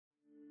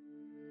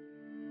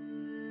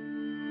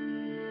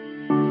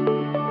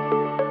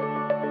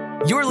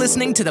You're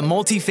listening to the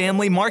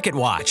Multifamily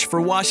Marketwatch for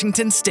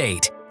Washington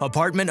State.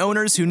 Apartment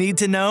owners who need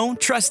to know,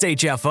 trust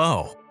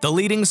HFO, the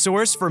leading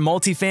source for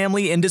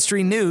multifamily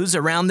industry news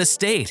around the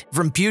state,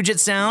 from Puget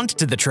Sound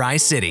to the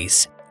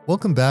Tri-Cities.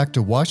 Welcome back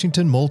to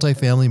Washington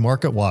Multifamily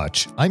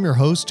Marketwatch. I'm your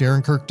host,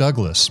 Aaron Kirk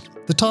Douglas.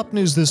 The top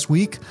news this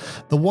week,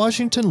 the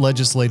Washington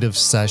legislative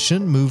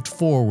session moved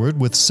forward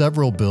with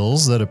several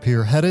bills that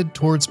appear headed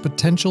towards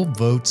potential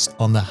votes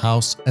on the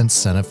House and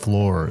Senate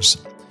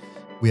floors.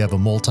 We have a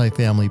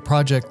multifamily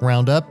project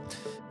roundup,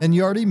 and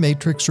Yardi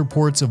Matrix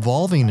reports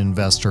evolving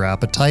investor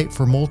appetite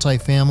for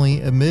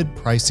multifamily amid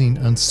pricing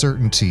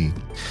uncertainty.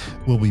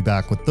 We'll be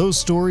back with those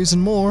stories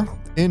and more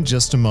in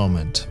just a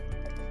moment.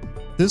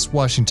 This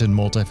Washington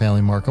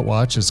Multifamily Market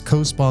Watch is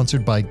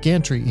co-sponsored by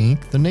Gantry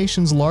Inc., the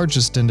nation's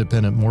largest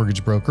independent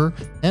mortgage broker,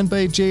 and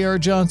by J.R.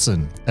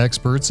 Johnson,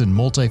 experts in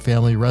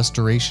multifamily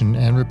restoration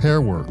and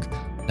repair work.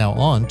 Now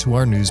on to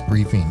our news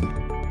briefing.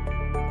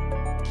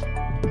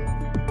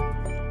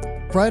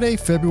 Friday,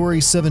 February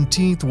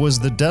 17th was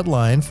the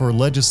deadline for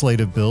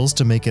legislative bills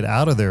to make it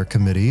out of their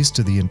committees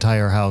to the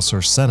entire House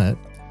or Senate.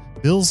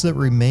 Bills that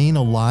remain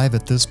alive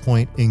at this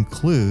point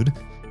include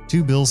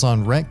two bills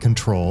on rent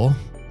control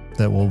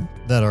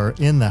that are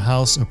in the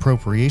House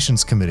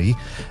Appropriations Committee,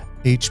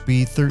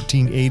 HB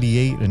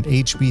 1388 and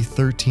HB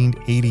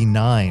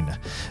 1389.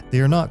 They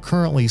are not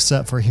currently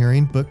set for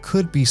hearing, but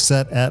could be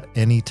set at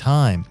any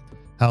time.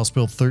 House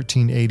Bill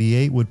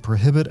 1388 would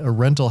prohibit a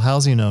rental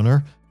housing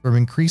owner from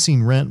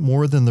increasing rent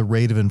more than the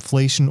rate of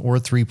inflation or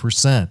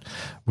 3%,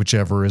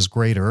 whichever is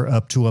greater,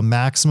 up to a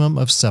maximum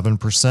of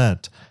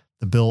 7%.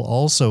 The bill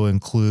also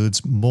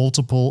includes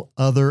multiple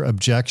other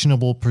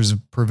objectionable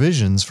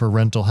provisions for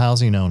rental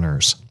housing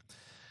owners.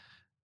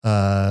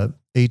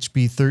 HB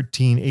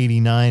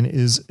 1389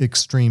 is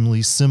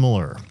extremely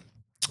similar.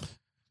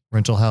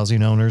 Rental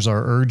housing owners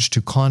are urged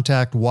to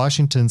contact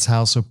Washington's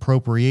House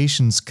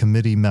Appropriations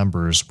Committee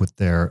members with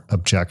their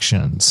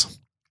objections.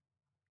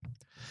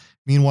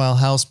 Meanwhile,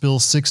 House Bill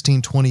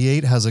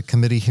 1628 has a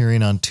committee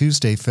hearing on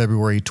Tuesday,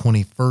 February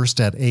 21st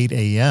at 8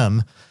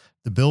 a.m.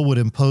 The bill would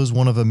impose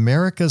one of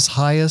America's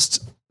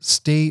highest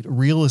state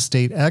real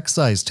estate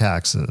excise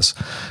taxes.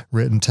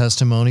 Written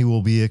testimony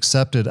will be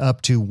accepted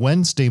up to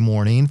Wednesday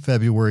morning,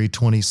 February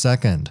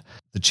 22nd.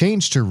 The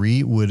change to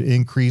REIT would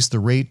increase the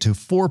rate to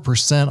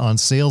 4% on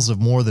sales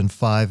of more than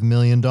 $5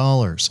 million.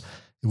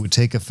 It would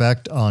take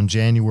effect on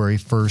January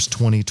 1st,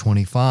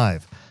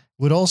 2025.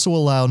 Would also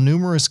allow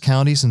numerous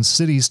counties and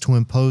cities to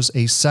impose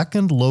a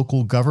second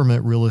local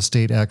government real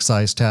estate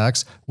excise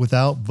tax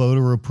without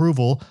voter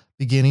approval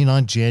beginning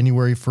on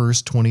January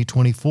 1st,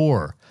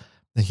 2024.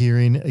 The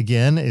hearing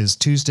again is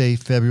Tuesday,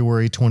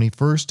 February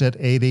 21st at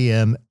 8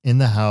 a.m. in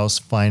the House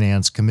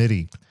Finance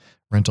Committee.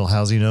 Rental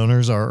housing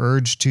owners are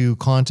urged to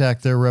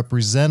contact their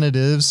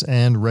representatives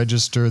and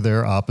register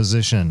their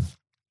opposition.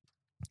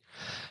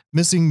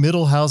 Missing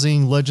middle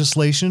housing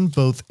legislation,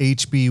 both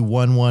HB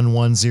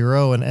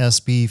 1110 and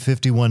SB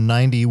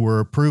 5190 were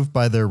approved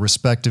by their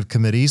respective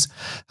committees.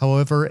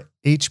 However,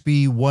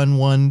 HB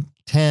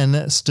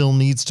 1110 still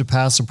needs to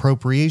pass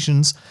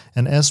appropriations,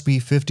 and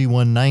SB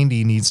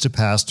 5190 needs to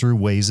pass through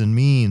Ways and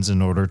Means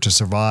in order to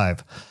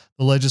survive.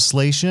 The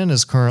legislation,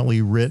 as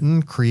currently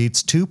written,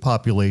 creates two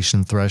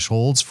population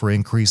thresholds for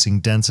increasing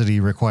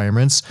density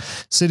requirements.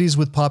 Cities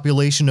with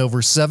population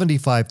over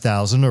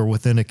 75,000 or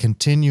within a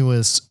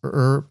continuous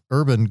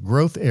urban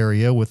growth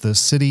area with a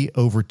city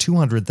over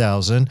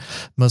 200,000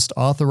 must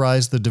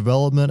authorize the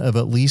development of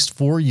at least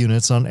 4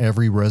 units on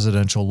every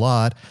residential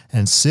lot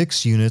and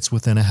 6 units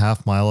within a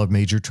half mile of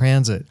major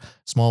transit.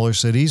 Smaller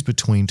cities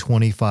between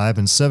 25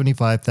 and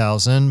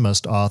 75,000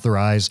 must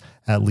authorize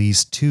at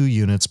least 2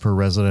 units per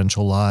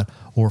residential lot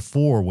or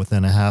 4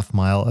 within a half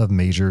mile of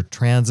major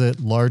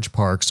transit, large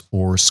parks,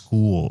 or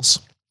schools.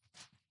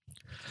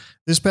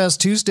 This past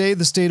Tuesday,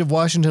 the State of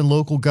Washington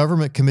Local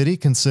Government Committee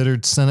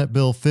considered Senate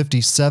Bill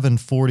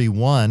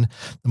 5741.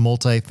 The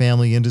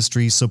multifamily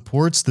industry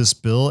supports this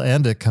bill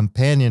and a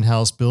companion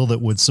House bill that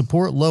would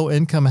support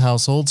low-income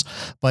households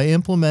by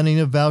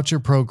implementing a voucher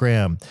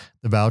program.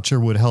 The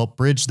voucher would help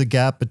bridge the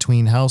gap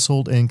between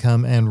household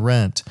income and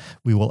rent.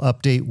 We will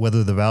update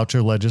whether the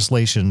voucher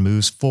legislation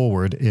moves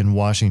forward in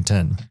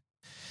Washington.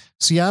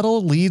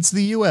 Seattle leads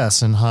the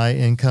U.S. in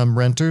high-income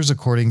renters,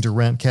 according to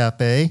Rent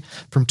Cafe.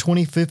 From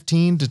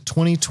 2015 to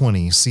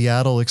 2020,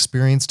 Seattle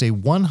experienced a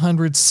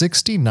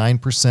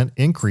 169%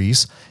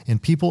 increase in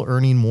people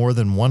earning more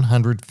than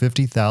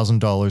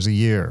 $150,000 a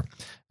year.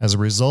 As a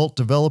result,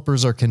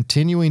 developers are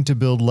continuing to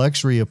build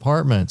luxury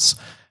apartments.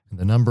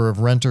 The number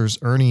of renters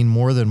earning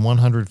more than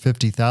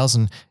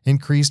 $150,000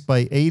 increased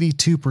by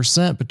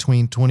 82%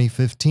 between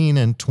 2015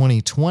 and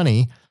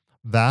 2020,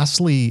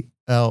 vastly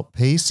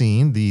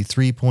outpacing the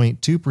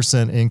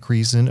 3.2%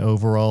 increase in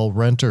overall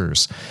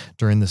renters.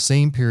 During the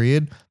same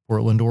period,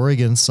 Portland,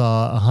 Oregon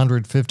saw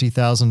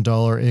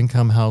 $150,000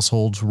 income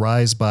households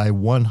rise by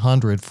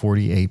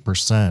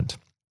 148%.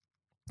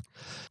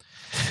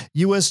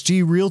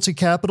 USG Realty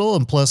Capital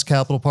and Plus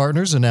Capital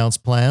Partners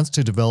announced plans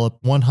to develop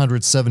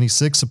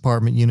 176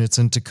 apartment units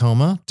in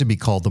Tacoma to be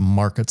called the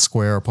Market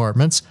Square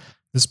Apartments.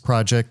 This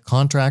project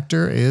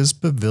contractor is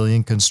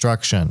Pavilion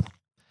Construction.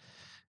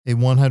 A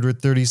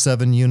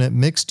 137-unit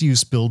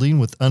mixed-use building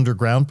with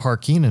underground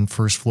parking and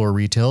first-floor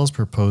retail is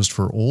proposed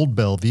for Old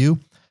Bellevue.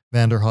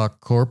 Vanderhoek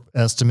Corp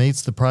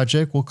estimates the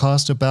project will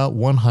cost about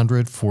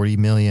 $140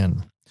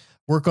 million.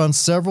 Work on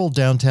several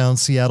downtown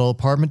Seattle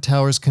apartment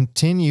towers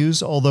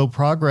continues, although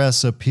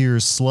progress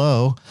appears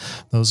slow.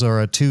 Those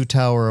are a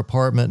 2-tower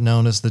apartment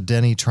known as the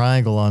Denny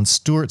Triangle on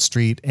Stewart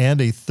Street and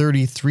a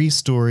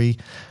 33-story,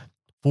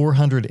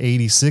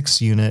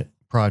 486-unit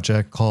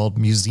project called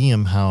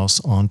Museum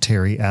House on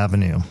Terry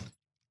Avenue.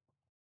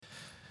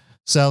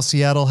 South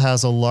Seattle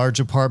has a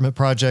large apartment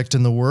project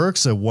in the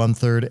works. A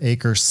 1/3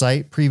 acre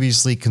site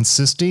previously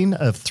consisting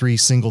of 3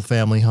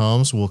 single-family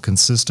homes will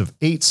consist of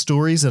 8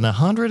 stories and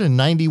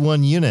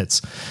 191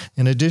 units.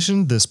 In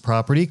addition, this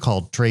property,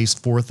 called Trace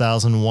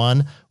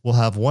 4001, will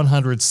have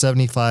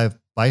 175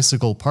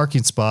 bicycle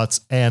parking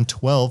spots and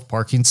 12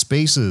 parking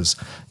spaces.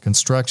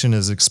 Construction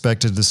is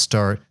expected to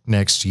start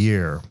next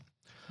year.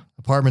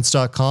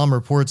 Apartments.com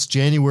reports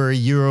January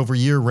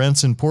year-over-year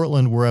rents in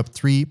Portland were up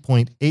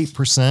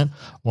 3.8%,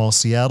 while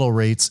Seattle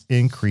rates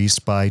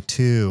increased by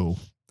 2%.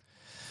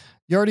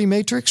 Yardi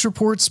Matrix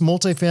reports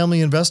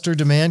multifamily investor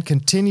demand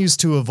continues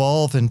to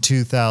evolve in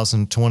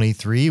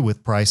 2023,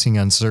 with pricing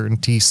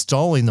uncertainty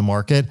stalling the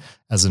market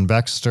as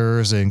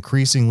investors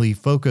increasingly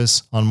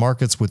focus on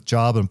markets with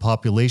job and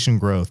population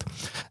growth.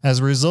 As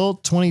a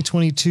result,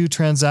 2022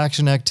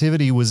 transaction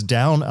activity was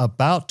down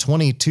about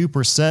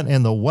 22%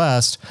 in the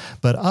West,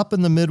 but up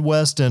in the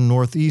Midwest and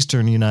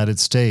Northeastern United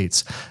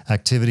States.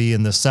 Activity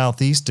in the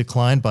Southeast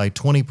declined by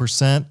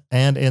 20%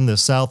 and in the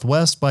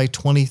Southwest by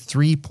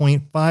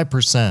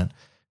 23.5%.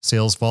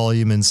 Sales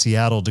volume in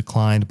Seattle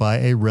declined by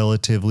a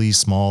relatively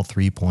small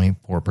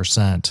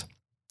 3.4%.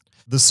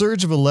 The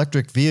surge of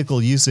electric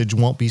vehicle usage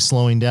won't be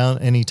slowing down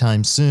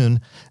anytime soon,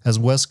 as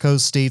West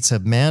Coast states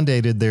have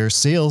mandated their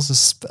sales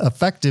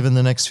effective in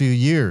the next few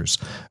years.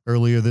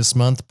 Earlier this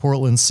month,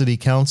 Portland City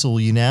Council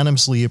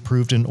unanimously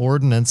approved an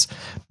ordinance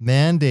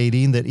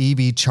mandating that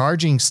EV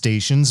charging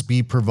stations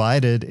be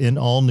provided in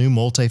all new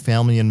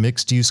multifamily and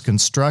mixed-use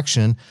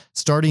construction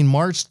starting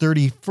March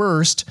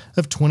 31st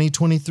of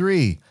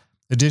 2023.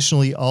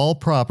 Additionally, all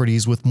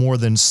properties with more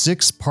than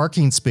 6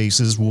 parking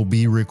spaces will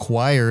be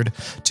required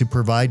to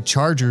provide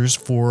chargers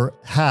for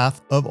half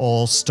of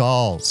all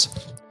stalls.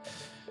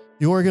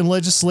 The Oregon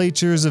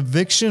legislature's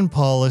eviction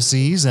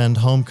policies and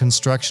home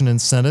construction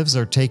incentives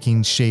are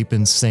taking shape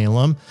in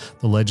Salem.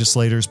 The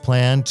legislators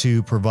plan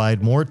to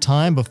provide more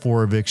time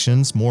before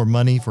evictions, more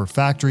money for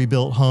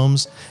factory-built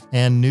homes,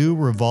 and new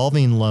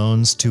revolving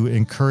loans to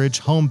encourage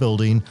home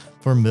building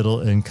for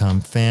middle-income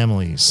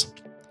families.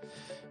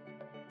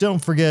 Don't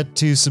forget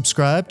to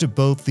subscribe to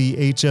both the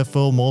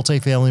HFO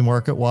Multifamily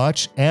Market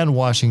Watch and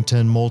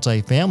Washington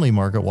Multifamily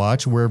Market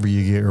Watch, wherever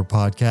you get your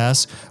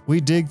podcasts.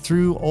 We dig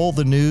through all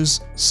the news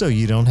so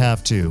you don't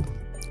have to.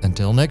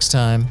 Until next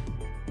time.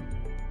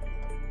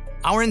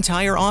 Our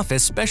entire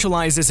office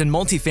specializes in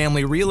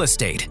multifamily real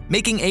estate,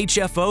 making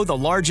HFO the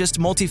largest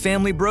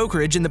multifamily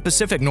brokerage in the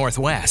Pacific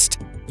Northwest.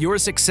 Your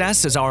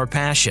success is our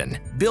passion.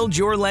 Build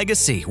your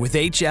legacy with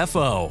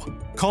HFO.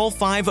 Call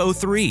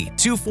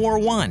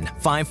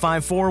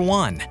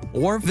 503-241-5541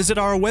 or visit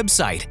our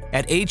website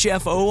at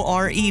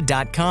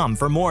hfore.com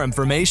for more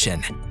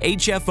information.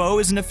 HFO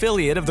is an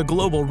affiliate of the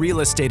Global Real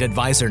Estate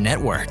Advisor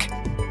Network.